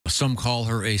Some call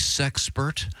her a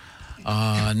sexpert.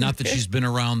 Not that she's been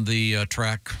around the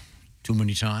track too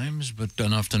many times, but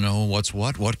enough to know what's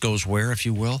what goes where, if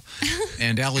you will.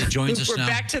 And Alli joins us now. We're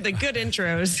back to the good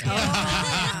intros.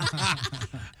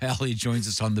 Alli joins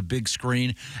us on the big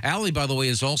screen. Alli, by the way,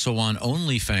 is also on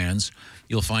OnlyFans.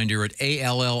 You'll find her at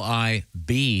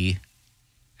ALLIB,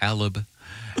 Alib.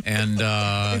 And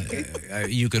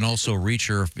you can also reach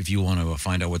her if you want to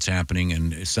find out what's happening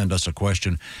and send us a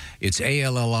question. It's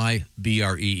ALLIBREEN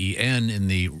in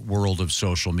the world of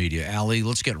social media. Alli,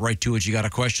 let's get right to it. You got a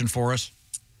question for us?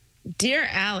 Dear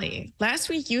Alli, last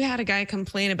week you had a guy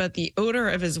complain about the odor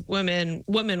of his woman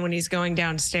when he's going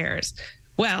downstairs.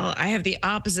 Well, I have the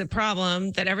opposite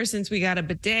problem that ever since we got a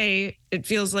bidet, it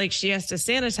feels like she has to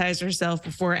sanitize herself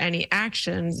before any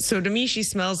action. So to me, she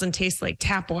smells and tastes like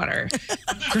tap water.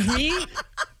 For me,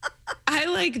 I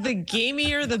like the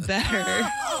gamier, the better.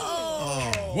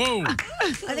 Whoa.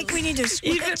 I think we need to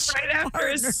switch Even right after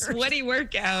a sweaty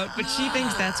workout, but she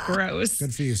thinks that's gross.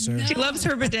 Good for you, sir. She loves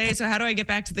her bidet, so how do I get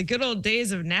back to the good old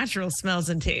days of natural smells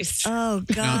and tastes? Oh,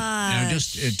 God. Now,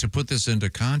 just to put this into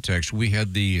context, we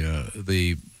had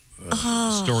the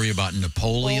story about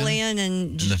Napoleon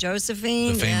and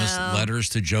Josephine. the famous letters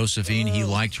to Josephine. He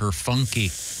liked her funky,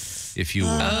 if you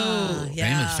will. Oh,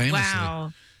 yeah. Famously.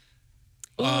 Wow.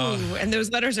 Ooh, and those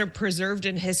letters are preserved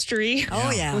in history. Oh,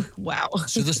 yeah. Wow.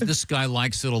 So this guy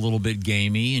likes it a little bit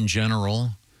gamey in general.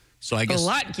 So I guess A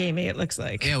lot gamey, it looks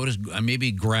like. Yeah,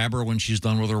 maybe grab her when she's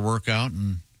done with her workout.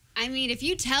 And I mean, if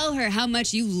you tell her how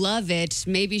much you love it,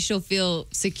 maybe she'll feel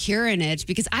secure in it.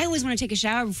 Because I always want to take a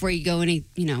shower before you go do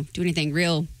anything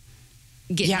real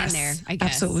getting in there, I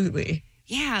guess. Absolutely.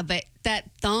 Yeah, but that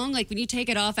thong, like when you take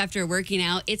it off after working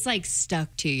out, it's like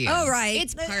stuck to you. Oh, right.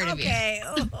 It's part of you. Okay.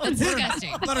 That's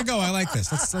disgusting. Let her go. I like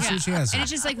this. Let's see what she has. And it's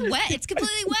just like wet. It's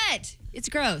completely wet. It's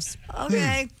gross.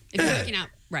 Okay. If you're working out,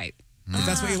 right. If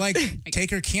that's what you like,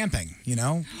 take her camping,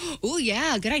 Oh,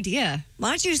 yeah. Good idea. Why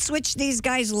don't you switch these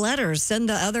guys' letters? Send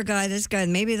the other guy, this guy,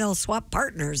 and maybe they'll swap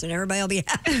partners and everybody will be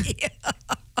happy.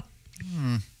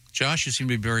 Josh, you seem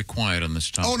to be very quiet on this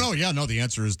topic. Oh, no. Yeah, no. The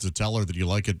answer is to tell her that you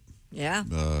like it Yeah.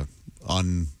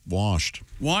 unwashed.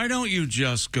 Why don't you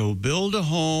just go build a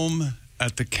home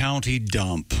at the county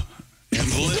dump and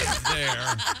live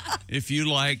there if you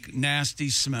like nasty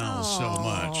smells so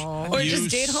much? Or You just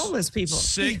date homeless people.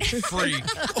 Sick freak.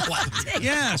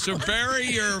 Yeah, so bury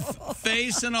your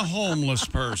face in a homeless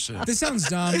person. This sounds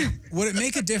dumb. Would it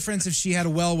make a difference if she had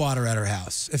well water at her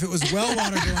house? If it was well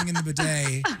water going in the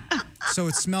bidet, so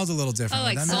it smells a little different. Oh,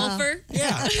 like sulfur?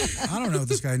 Yeah. I don't know what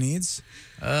this guy needs.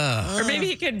 Or maybe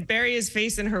he could bury his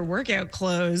face in her workout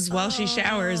clothes while she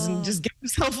showers and just give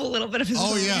himself a little bit of his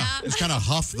Just kind of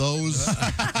huff those.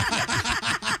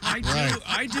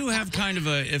 I do have kind of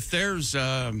if there's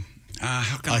how can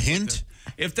I put hint? this?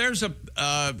 If there's a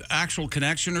actual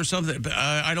connection or something,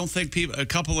 I don't think a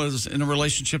couple is in a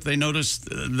relationship, they notice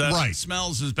that it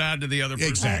smells as bad to the other person.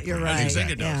 Exactly. You're right. I think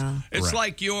it does. Yeah. It's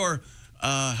like your,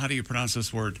 how do you pronounce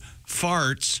this word?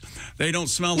 Farts. They don't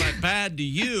smell that bad to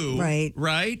you. Right.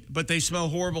 Right? But they smell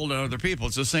horrible to other people.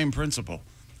 It's the same principle.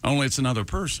 Only it's another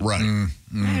person. Right.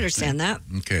 I understand that.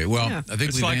 Okay, well, I think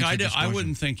It's we've like answered this I question.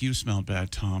 wouldn't think you smelled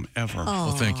bad, Tom, ever.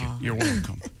 Well, thank you. You're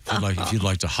welcome. If you'd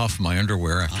like to huff my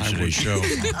underwear after today's show.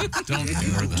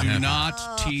 Do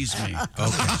not tease me.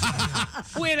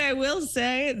 Wait, I will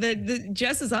say that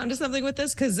Jess is onto something with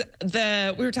this because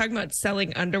we were talking about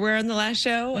selling underwear on the last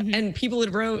show, and people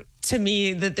had wrote to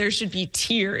me that there should be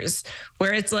tiers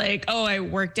where it's like, oh, I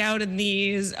worked out in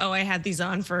these. Oh, I had these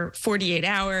on for 48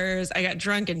 hours. I got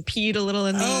drunk and peed a little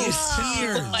in these.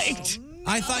 Tears.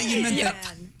 I thought you meant that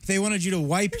they wanted you to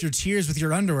wipe your tears with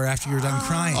your underwear after you're done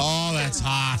crying. Oh, that's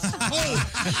hot.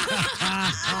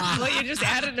 Well, you just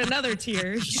added another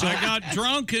tier. I got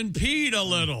drunk and peed a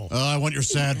little. I want your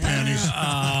sad panties.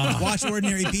 Watch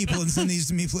Ordinary People and send these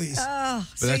to me, please.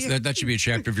 But that should be a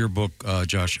chapter of your book,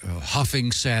 Josh,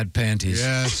 Huffing Sad Panties.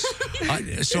 Yes.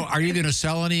 So are you going to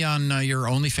sell any on your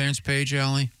OnlyFans page,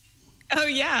 Alli? Oh,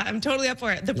 yeah, I'm totally up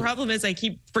for it. The problem is I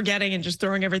keep forgetting and just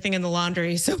throwing everything in the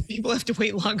laundry, so people have to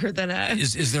wait longer than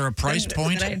Is there a price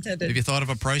point? than I intended. Have you thought of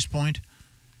a price point?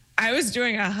 I was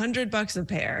doing $100 a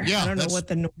pair. Yeah, I don't know what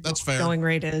the normal going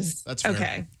rate is. That's fair.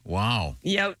 Okay. Wow.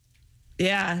 Yep.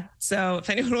 Yeah. So if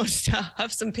anyone wants to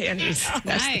huff some panties,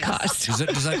 that's the cost.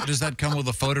 Does that come with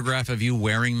a photograph of you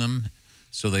wearing them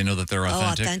so they know that they're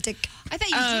authentic? Authentic. I thought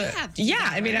you do have to. Yeah. do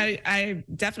that, I mean, right? I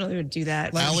definitely would do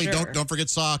that. Alli, sure. don't forget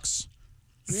socks.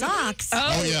 Socks.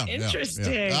 Oh, yeah.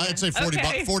 interesting. Yeah. I'd say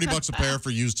 40 bucks a pair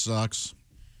for used socks.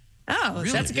 Oh,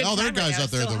 Really? that's a good Oh, there are time right guys now.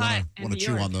 out there It's so that hot want to in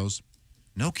chew New on York. those.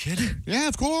 No kidding. Yeah,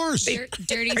 of course.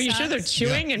 Dirty Are you sure they're socks?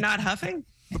 chewing and not huffing?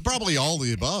 But probably all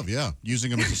the above, yeah.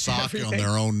 Using them as a sock on their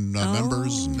own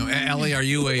members. No, Allie, are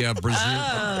you a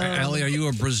brassiere? Allie, are you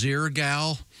a brassiere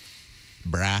gal?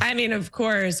 Brah. I mean, of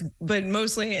course, but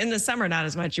mostly in the summer, not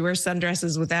as much. You wear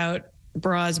sundresses without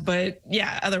bras, but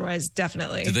yeah, otherwise,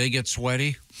 definitely. Do they get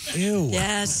sweaty? Ew.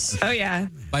 Yes. Oh, yeah.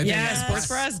 By Yeah, they- sports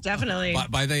bras, definitely.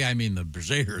 By they, I mean the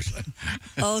brassieres.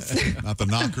 Both. Not the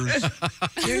knockers.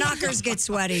 Your knockers get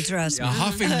sweaty, trust me.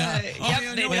 Huffing. Yep,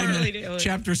 they Wait a definitely minute. do.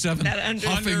 Chapter 7. That under-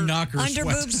 Huffing knockers. Under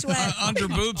sweat. boob sweat. Under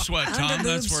boob sweat, Tom. Under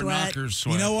That's boob where sweat. knockers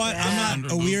sweat. You know what? Yeah. I'm not Under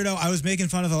a boob. weirdo. I was making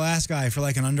fun of the last guy for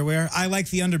like an underwear. I like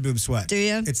the under boob sweat. Do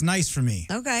you? It's nice for me.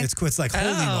 Okay. It's cool. It's like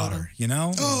holy water, you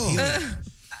know? Oh,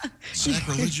 You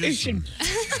sacrilegious. should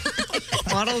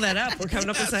model that up. We're coming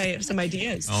up with some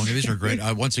ideas. Oh, okay, these are great.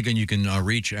 Once again, you can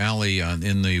reach Allie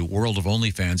in the world of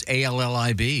OnlyFans,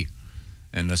 ALLIB,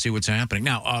 and see what's happening.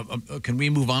 Now, can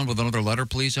we move on with another letter,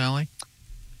 please, Allie?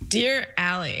 Dear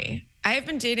Allie, I have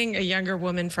been dating a younger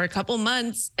woman for a couple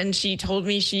months, and she told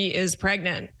me she is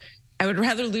pregnant. I would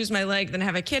rather lose my leg than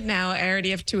have a kid now. I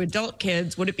already have 2 adult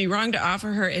kids. Would it be wrong to offer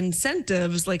her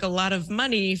incentives, like a lot of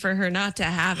money, for her not to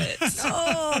have it?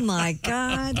 Oh my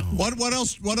God. What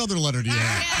else? What other letter do you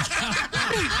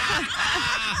have?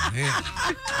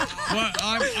 Well,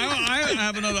 I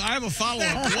have another. I have a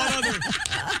follow-up.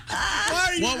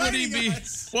 What would he be?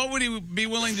 What would he be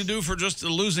willing to do for just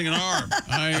losing an arm?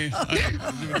 I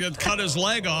cut his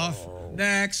leg off.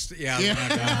 Next. Yeah,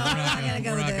 Yeah.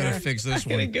 we're not going to fix this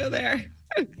Gonna one. go there.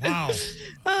 Wow.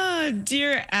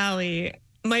 Dear Allie,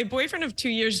 my boyfriend of 2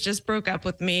 years just broke up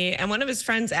with me, and one of his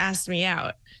friends asked me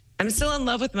out. I'm still in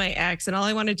love with my ex, and all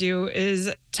I want to do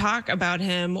is talk about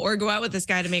him or go out with this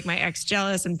guy to make my ex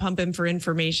jealous and pump him for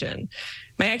information.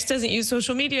 My ex doesn't use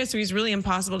social media, so he's really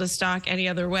impossible to stalk any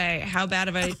other way. How bad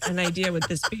of an idea would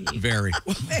this be? Very.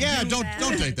 Yeah, don't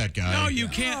date that guy. No, you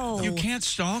can't. No. You can't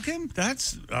stalk him.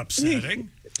 That's upsetting.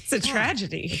 It's a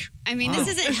tragedy. I mean, this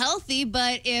isn't healthy,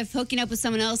 but if hooking up with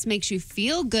someone else makes you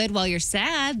feel good while you're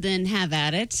sad, then have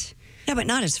at it. Yeah, but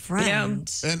not as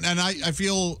friends. And I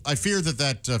fear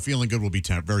that feeling good will be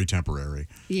very temporary.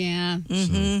 Yeah.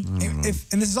 Mm-hmm.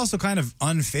 And this is also kind of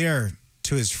unfair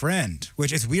to his friend,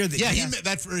 which is weird that Yeah, he asked-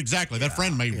 that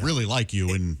friend may really like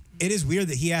you, and it is weird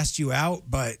that he asked you out,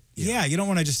 but yeah, you don't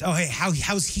want to just, oh, hey,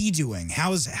 how's he doing?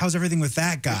 How's everything with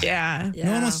that guy? Yeah.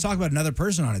 No one wants to talk about another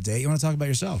person on a date. You want to talk about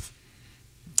yourself.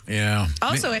 Yeah.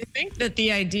 Also, I think that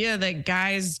the idea that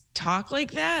guys talk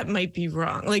like that might be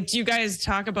wrong. Like, do you guys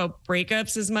talk about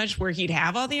breakups as much where he'd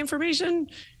have all the information?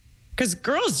 Because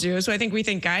girls do, so I think we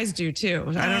think guys do too.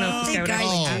 I don't know if I this think guy would guys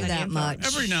actually do have any that info. much.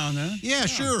 Every now and then. yeah,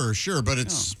 sure, but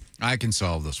it's I can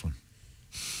solve this one.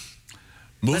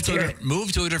 Let's hear it.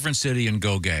 Move to a different city and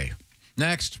go gay.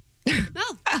 Next.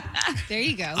 Oh, there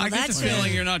you go. I get the that's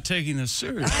feeling it. you're not taking this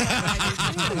seriously.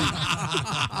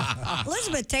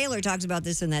 Elizabeth Taylor talks about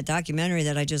this in that documentary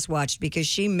that I just watched because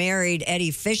she married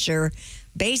Eddie Fisher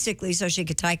basically so she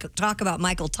could talk about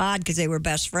Michael Todd because they were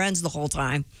best friends the whole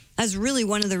time. That's really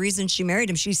one of the reasons she married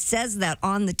him. She says that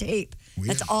on the tape.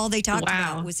 That's all they talked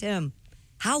Wow. about was him.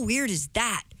 How weird is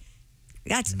that?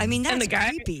 That's that's the guy-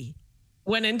 creepy.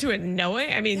 Went into it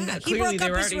knowing. I mean, Yeah, he clearly broke they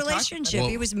up were his already talking. relationship.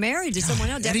 He was married to someone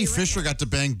else. Eddie Debbie Fisher Reynolds. got to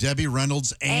bang Debbie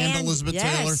Reynolds and Elizabeth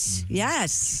Taylor.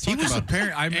 Yes. He was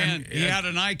apparently. And he had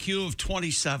an IQ of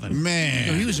 27.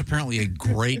 Man, he was apparently a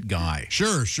great guy.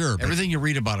 sure, but, Everything you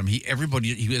read about him, he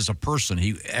as a person,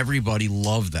 everybody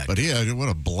loved that. but what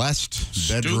a blessed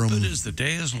bedroom. Stupid as the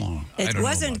day is long. I It don't know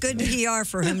wasn't about good PR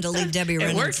for him to leave Debbie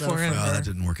Reynolds. worked though, for him. her. that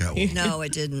didn't work out well. No,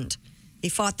 it didn't. He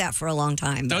fought that for a long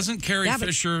time. but- Doesn't Carrie Yeah, but-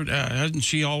 Fisher, hasn't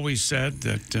she always said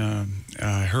that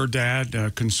her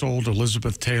dad consoled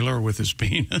Elizabeth Taylor with his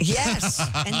penis? Yes,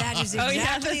 and that is Oh, exactly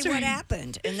yeah, that's what right.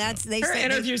 happened. And that's they Her said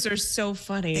interviews are so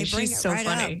funny. They bring She's it so right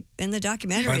funny. up in the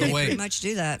documentary. By the they way- pretty much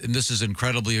do that. And this is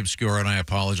incredibly obscure, and I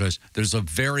apologize. There's a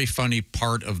very funny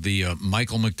part of the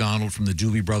Michael McDonald from the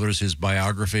Doobie Brothers, his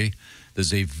biography.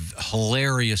 There's a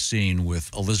hilarious scene with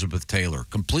Elizabeth Taylor,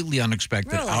 completely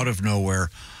unexpected, Really? out of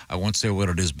nowhere. I won't say what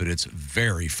it is, but it's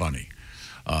very funny.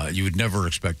 You would never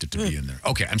expect it to be in there.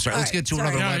 Okay, I'm sorry. All Let's right, get to sorry.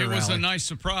 another Yeah, letter, it was a Allie. nice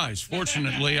surprise.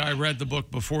 Fortunately, I read the book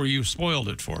before you spoiled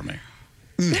it for me.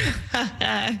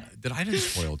 I didn't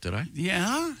spoil it, did I?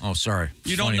 Yeah? Oh, sorry.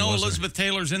 You don't Funny, know wasn't it? Elizabeth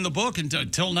Taylor's in the book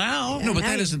until now. No, but now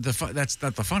that you- isn't that's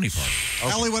not the funny part.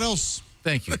 Okay. Allie, what else?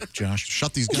 Thank you, Josh.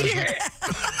 Shut these guys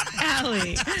up.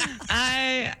 Allie,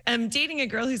 I am dating a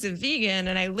girl who's a vegan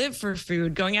and I live for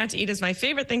food. Going out to eat is my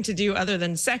favorite thing to do other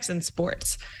than sex and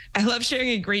sports. I love sharing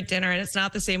a great dinner, and it's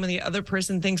not the same when the other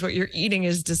person thinks what you're eating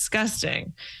is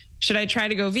disgusting. Should I try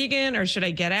to go vegan or should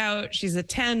I get out? She's a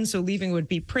 10, so leaving would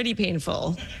be pretty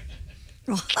painful.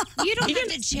 You don't have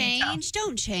to change.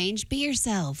 Don't change. Be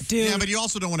yourself. Dude. Yeah, but you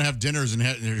also don't want to have dinners and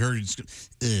her.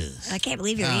 I can't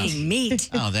believe you're eating meat.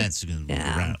 Oh, that's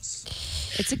gross.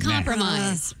 It's a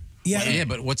compromise. Yeah,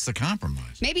 but what's the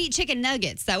compromise? Maybe eat chicken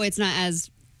nuggets. That way it's not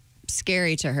as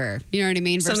scary to her. You know what I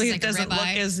mean? Versus Something like that doesn't look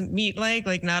ribeye. as meat-like,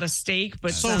 like not a steak,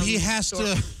 but So he has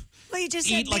to Well, you just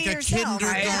eat said like be a yourself.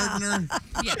 kindergartner.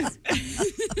 Yes.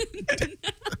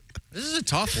 This is a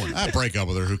tough one. I break up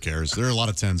with her. Who cares? There are a lot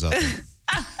of 10s out there.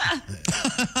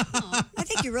 I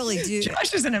think you really do.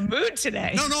 Josh is in a mood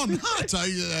today. No, I'm not.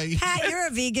 Pat, you're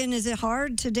a vegan. Is it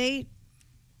hard to date?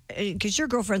 Because your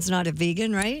girlfriend's not a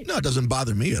vegan, right? No, it doesn't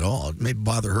bother me at all. It may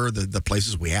bother her the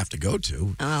places we have to go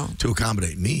to to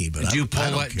accommodate me. But Do you I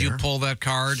don't care. Do you pull that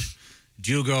card?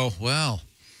 Do you go, well,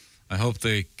 I hope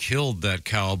they killed that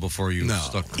cow before you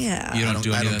stuck? Yeah. You I don't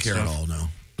do any I of don't that care stuff? at all. No,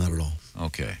 not at all.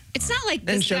 Okay. It's not like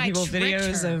Then this show guy people tricked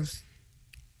videos her. of.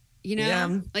 You know,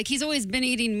 Yeah. like he's always been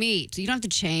eating meat. You don't have to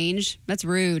change. That's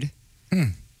rude.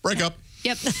 Break up.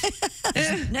 Yep.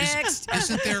 Next.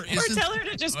 Isn't there? Or Isn't, tell her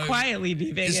to just quietly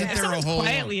be vegan. isn't If there a someone's whole-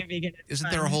 quietly a vegan? it's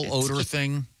isn't there a fine. whole odor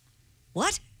thing?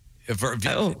 What? Can't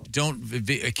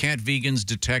vegans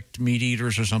detect meat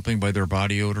eaters or something by their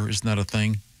body odor? Isn't that a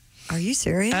thing? Are you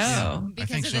serious? Oh. Because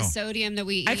think of the so. sodium that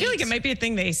we eat. I feel like it might be a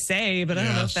thing they say, but I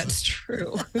don't know if Yes. that's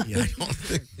true. Yeah, I don't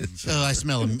think it's. Oh, I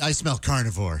smell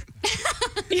carnivore.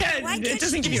 Yeah, Why it can't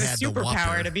doesn't you give you a had the Whopper?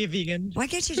 superpower to be a vegan. Why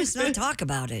can't you just not talk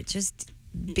about it? Just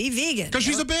be vegan. Because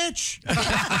she's a bitch.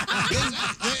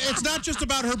 It's not just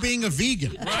about her being a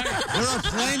vegan. Right. There are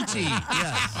plenty.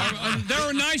 Yes. There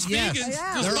are nice Yes. vegans,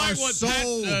 Yeah. There despite are what so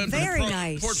Pat, Very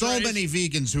nice. So portrays. many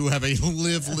vegans who have a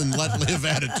live and let live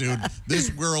attitude. This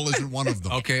girl isn't one of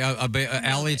them. Okay,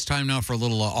 Allie, it's time now for a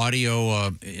little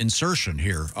audio insertion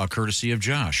here, courtesy of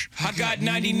Josh. I got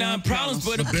 99 problems,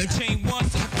 but a bitch ain't one.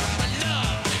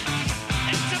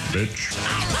 Bitch.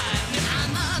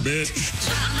 Bitch.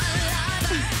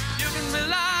 You can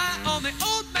rely on the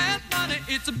old man money.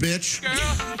 It's a Bitch.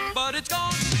 girl, but it's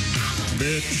gone.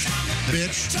 Bitch.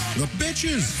 Bitch. The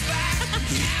bitches.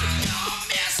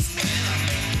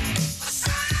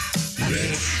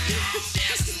 Bitch.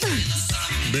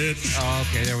 Bitch.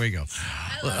 Okay, there we go.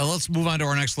 Let's move on to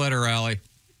our next letter, Allie.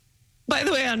 By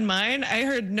the way, on mine, I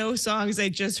heard no songs. I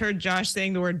just heard Josh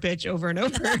saying the word bitch over and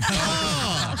over.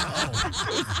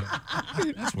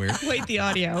 That's weird. Wait, the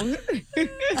audio.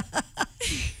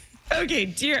 Okay,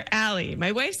 dear Allie,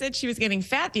 my wife said she was getting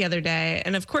fat the other day,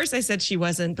 and of course I said she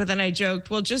wasn't, but then I joked,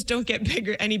 well, just don't get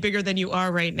any bigger than you are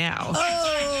right now.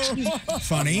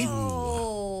 Funny.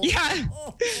 Yeah,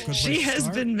 Good she place to has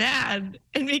start. been mad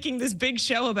and making this big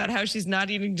show about how she's not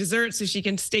eating dessert so she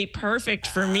can stay perfect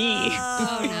for me.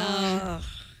 Oh no.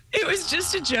 It was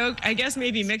just a joke, I guess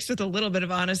maybe mixed with a little bit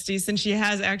of honesty since she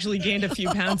has actually gained a few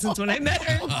pounds since when I met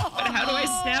her. But how do I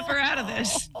snap her out of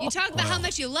this? You talk about how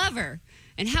much you love her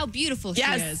and how beautiful she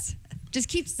Yes. is. Just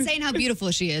keep saying how beautiful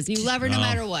she is. You love her no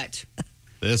matter what.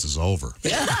 This is over.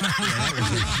 That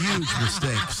was a huge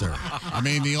mistake, sir. I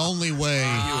mean, the only way You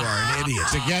are an idiot.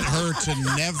 to get her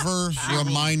to never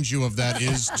remind you of that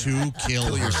is to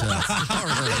kill yourself.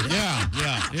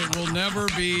 Yeah. It will never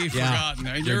be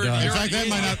forgotten. you're done. In fact, that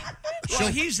might not. Well,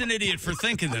 he's an idiot for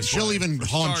thinking this. She'll way, even for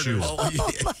haunt you.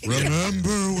 starters.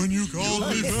 Remember when you called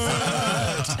me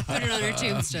fat? Put it on her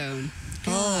tombstone.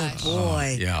 Oh,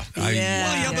 boy. Yeah. Well,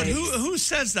 yeah, but Yikes. who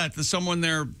says that to someone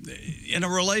they're in a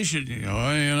relation? You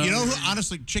know You know who,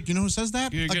 honestly, chick, you know who says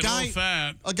that? You get a little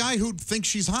fat. A guy who thinks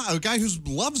she's hot, a guy who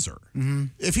loves her.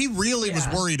 If he really was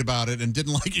worried about it and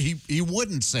didn't like it, he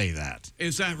wouldn't say that.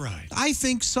 Is that right? I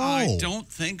think so. I don't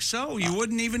think so. You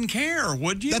wouldn't even care,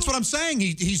 would you? That's what I'm saying.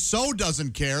 He so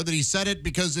doesn't care that he said it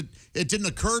because it didn't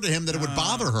occur to him that it would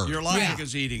bother her. Your logic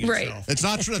is eating Right. itself. It's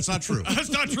not true. That's not true. That's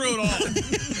not true at all.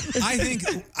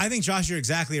 I think, Josh, you're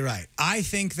exactly right. I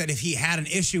think that if he had an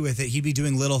issue with it, he'd be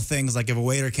doing little things like if a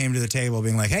waiter came to the table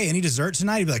being like, hey, any dessert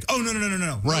tonight? He'd be like, oh,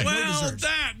 no. Right. No Well, desserts.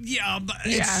 but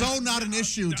It's so not an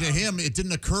issue to him. It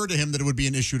didn't occur to him that it would be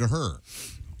an issue to her.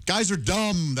 Guys are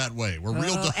dumb that way. We're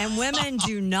real dumb. And women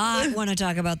do not want to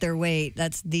talk about their weight.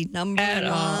 That's the number At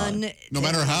all. one. No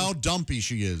matter how dumpy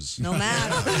she is. No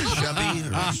matter. Chubby.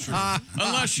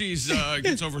 unless she's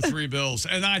gets over 3 bills,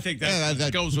 and I think that, Yeah,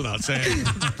 that- goes without saying.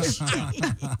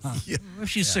 If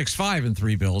she's 6'5" and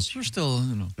 3 bills, you're still,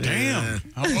 Damn.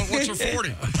 What's her 40?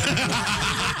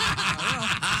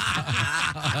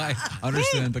 I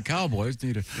understand the Cowboys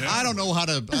need a. I don't know how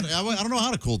to. I don't know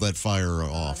how to cool that fire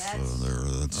off.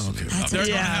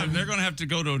 They're going to have to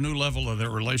go to a new level of their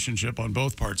relationship on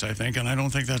both parts, I think, and I don't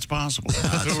think that's possible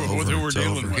with who we're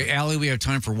dealing with. Okay, Allie, we have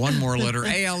time for one more letter.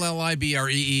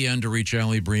 ALLIBREEN to reach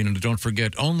Allie Breen. And don't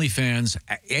forget, OnlyFans,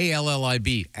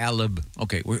 ALLIB, Alib.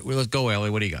 Okay, let's go, Allie.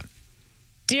 What do you got?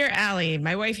 Dear Allie,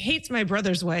 my wife hates my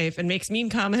brother's wife and makes mean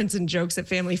comments and jokes at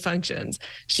family functions.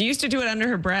 She used to do it under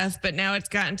her breath, but now it's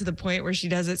gotten to the point where she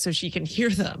does it so she can hear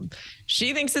them.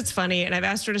 She thinks it's funny, and I've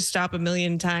asked her to stop a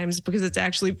million times because it's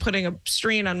actually putting a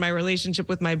strain on my relationship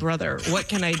with my brother. What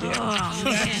can I do?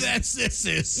 This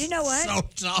is You know what? so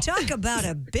tough. Talk about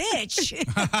a bitch.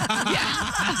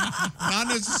 Not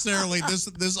necessarily.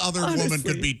 This other woman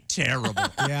could be terrible.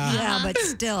 Yeah, but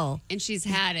still. And she's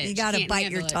had it. You got to Can't bite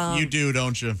handle your it. tongue. You do,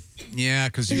 don't you? Yeah,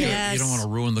 because you don't want to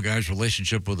ruin the guy's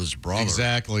relationship with his brother.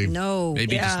 Exactly. No.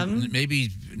 Maybe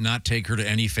not take her to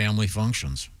any family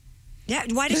functions. Yeah,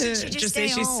 why doesn't she just stay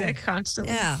say she's home? sick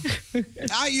constantly? Yeah.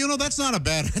 That's not a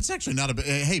bad. That's actually not a bad.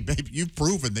 Hey, babe, you've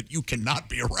proven that you cannot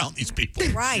be around these people.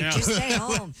 Right. Yeah. Just stay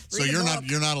home. So Read a you're book.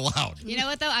 not allowed. You know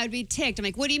what, though? I would be ticked. I'm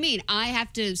like, what do you mean? I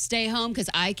have to stay home because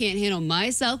I can't handle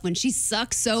myself when she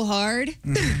sucks so hard?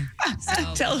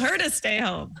 Tell her to stay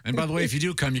home. And by the way, if you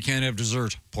do come, you can't have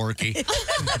dessert, Porky.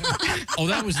 Oh,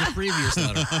 that was the previous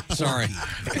letter. Sorry.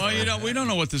 Well, we don't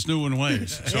know what this new one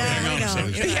weighs. So hang on a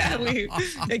second. Yeah,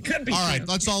 it could be. All right,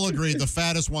 let's all agree the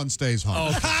fattest one stays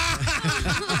home.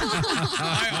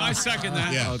 I second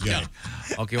that. Yeah.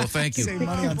 Okay, well, thank you. Save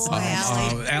money on snacks.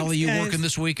 Allie, you working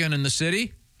this weekend in the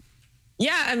city?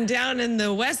 Yeah, I'm down in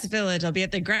the West Village. I'll be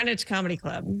at the Greenwich Comedy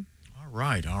Club. All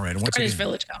right. And Greenwich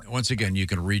Village Comedy. once again, you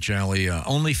can reach Allie,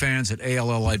 OnlyFans at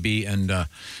ALLIB, and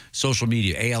social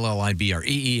media,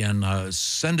 ALLIBREEN.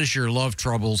 Send us your love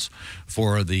troubles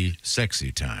for the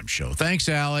Sexy Time show. Thanks,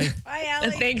 Allie. Bye,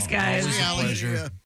 Allie. Thanks, guys. Always a pleasure.